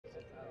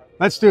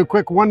Let's do a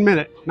quick 1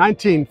 minute.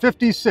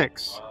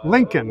 1956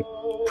 Lincoln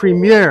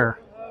Premier.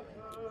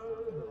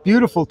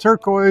 Beautiful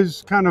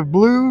turquoise kind of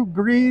blue,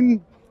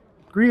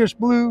 greenish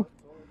blue.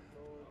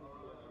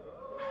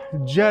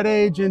 Jet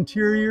age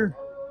interior.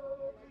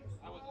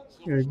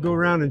 I'm going to go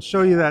around and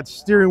show you that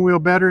steering wheel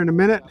better in a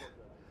minute.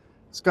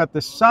 It's got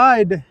the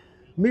side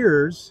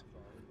mirrors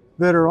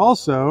that are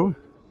also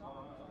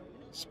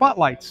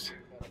spotlights.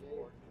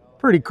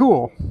 Pretty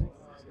cool.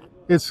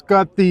 It's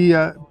got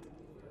the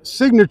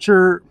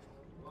signature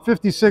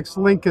 56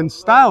 Lincoln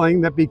styling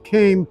that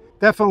became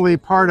definitely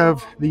part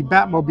of the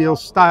Batmobile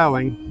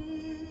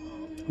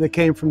styling that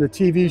came from the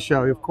TV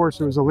show. Of course,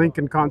 it was a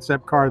Lincoln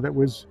concept car that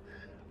was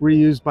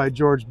reused by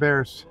George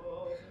Barris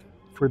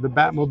for the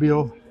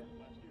Batmobile.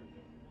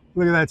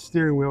 Look at that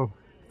steering wheel,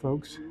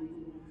 folks.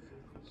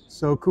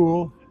 So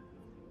cool.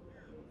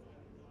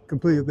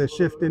 Complete with the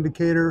shift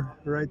indicator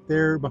right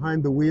there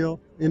behind the wheel,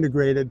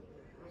 integrated.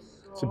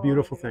 It's a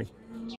beautiful thing.